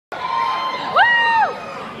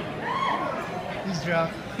job.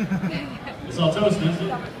 It's all toast, isn't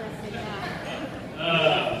it?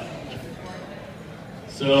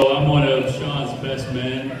 So I'm one of Sean's best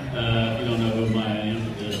men. If you don't know who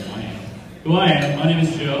I am, my name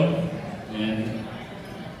is Joe. And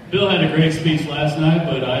Bill had a great speech last night,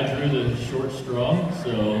 but I drew the short straw,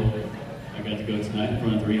 so I got to go tonight in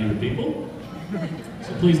front of 300 people.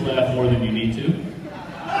 So please laugh more than you need to.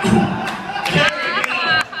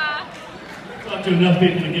 Talk to enough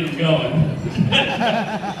people to get them going.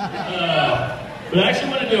 But I actually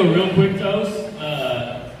want to do a real quick toast.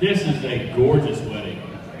 This is a gorgeous wedding.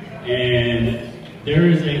 And there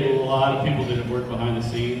is a lot of people that have worked behind the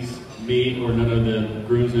scenes, me or none of the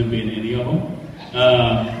groomsmen being any of them.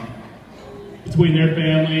 Between their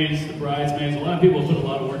families, the bridesmaids, a lot of people put a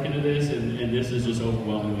lot of work into this, and this is just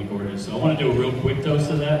overwhelmingly gorgeous. So I want to do a real quick toast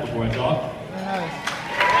to that before I talk.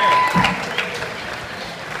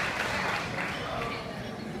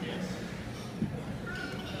 Yes.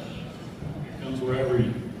 Comes wherever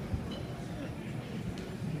you.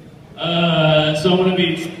 So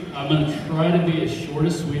I'm going to try to be as short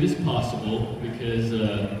and sweet as possible because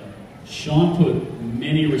Sean put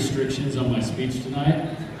many restrictions on my speech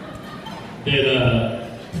tonight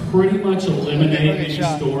that pretty much eliminate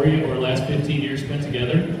any story of our last 15 years spent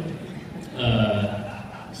together.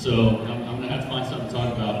 So I'm going to have to find something to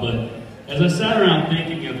talk about. But as I sat around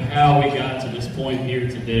thinking of how we got to this point here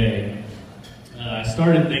today, I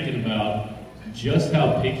started thinking about just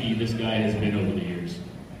how picky this guy has been over the years.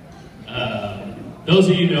 Those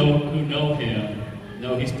of you who know him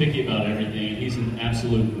know he's picky about everything. He's an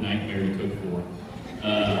absolute nightmare to cook for.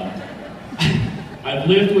 I've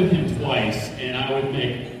lived with him twice, and I would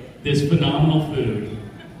make this phenomenal food.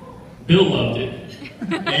 Bill loved it,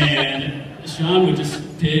 and Sean would just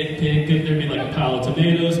pick. There'd be like a pile of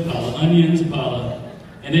tomatoes, a pile of onions, and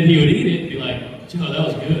then he would eat it and be like, "Joe, that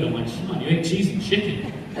was good." I'm like, "Sean, you ate cheese and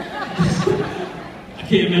chicken. I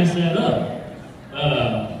can't mess that up."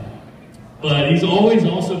 But he's always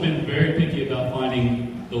also been very picky about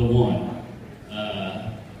finding the one.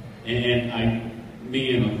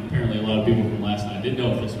 Me and apparently a lot of people from last night didn't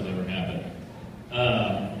know if this would ever happen.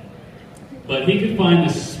 But he could find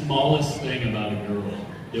the smallest thing about a girl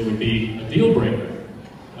that would be a deal breaker.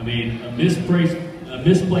 I mean, a misplaced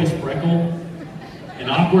freckle, an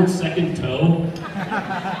awkward second toe.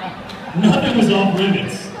 Nothing was off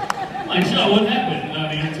limits. I'm like, Sean, what happened? I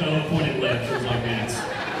mean, a toe pointed left. It was like, that's.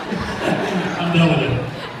 I'm done with it.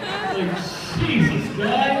 Like, Jesus,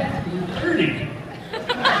 guy, you're 30.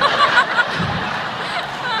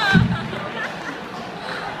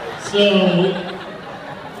 So,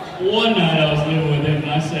 one night I was living with him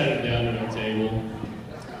and I sat him down at our table.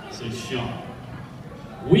 I said, Sean,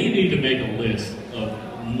 we need to make a list of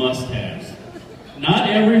must-haves. Not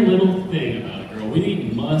every little thing about a girl. We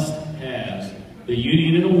need must-haves that you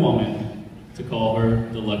need in a woman to call her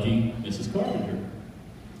the lucky Mrs. Carpenter.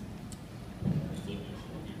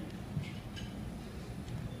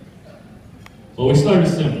 Well, we started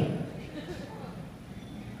simple.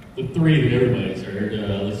 The three that everybody's heard.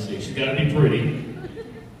 Let's see. She's got to be pretty.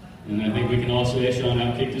 And I think we can all say Sean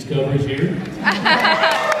outkicked his coverage here.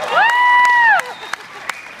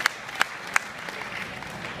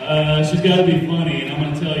 She's got to be funny, and I'm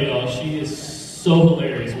going to tell y'all, she is so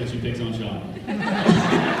hilarious when she picks on Sean.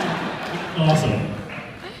 Awesome.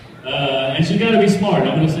 And she's got to be smart.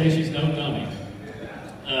 I'm going to say she's no dummy.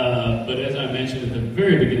 But as I mentioned at the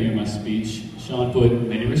very beginning of my speech, Sean put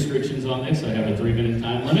many restrictions on this. I have a 3-minute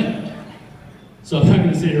time limit. So I'm not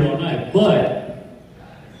going to sit here all night. But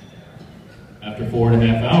after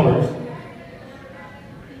 4.5 hours,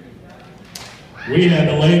 we had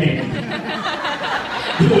the lady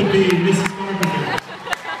who would be Mrs. Carpenter.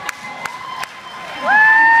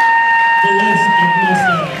 The list of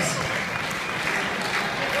must-haves.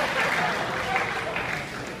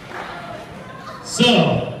 So,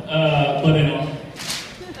 but in all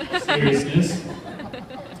seriousness,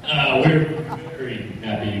 we're very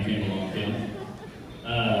happy you came along, Kim,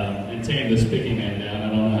 and tamed this picky man down. I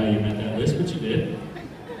don't know how you met that list, but you did.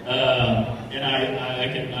 And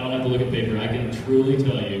I don't have to look at paper. I can truly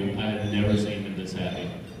tell you, I have never seen him this happy.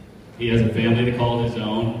 He has a family to call his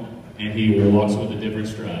own, and he walks with a different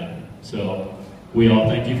stride. So, we all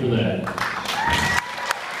thank you for that.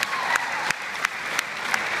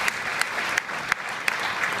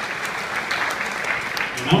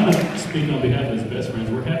 I'm going to speak on behalf of his best friends.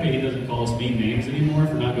 We're happy he doesn't call us mean names anymore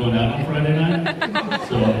for not going out on Friday night.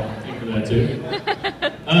 So, thank you for that too.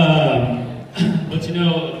 But you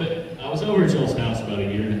know, I was over at Joel's house about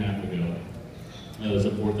 1.5 years ago. It was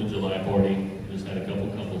a 4th of July party. Just had a couple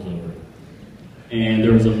couples over. And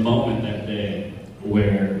there was a moment that day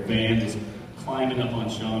where Van was climbing up on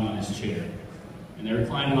Sean on his chair. And they were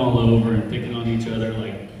climbing all over and picking on each other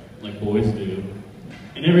like boys do.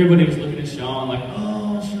 And everybody was looking at Sean like,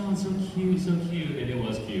 oh, Sean's so cute, and it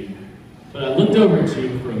was cute. But I looked over at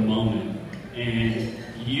you for a moment, and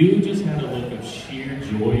you just had a look of sheer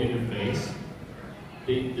joy in your face.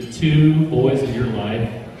 The two boys in your life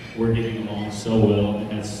were getting along so well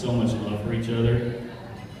and had so much love for each other.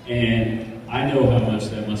 And I know how much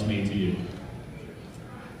that must mean to you.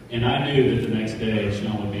 And I knew that the next day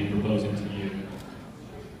Sean would be proposing to you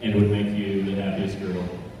and would make you the happiest girl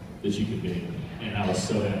that you could be. And I was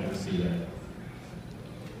so happy to see that.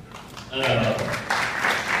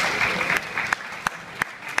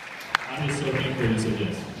 I'm just so thankful you said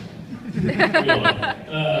yes.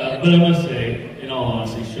 But I must say, in all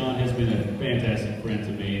honesty, Sean has been a fantastic friend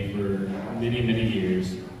to me for many, many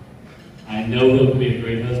years. I know he'll be a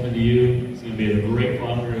great husband to you. He's going to be a great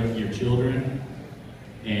father of your children.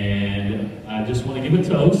 And I just want to give a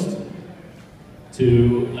toast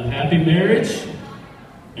to a happy marriage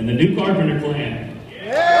and the new Carpenter clan.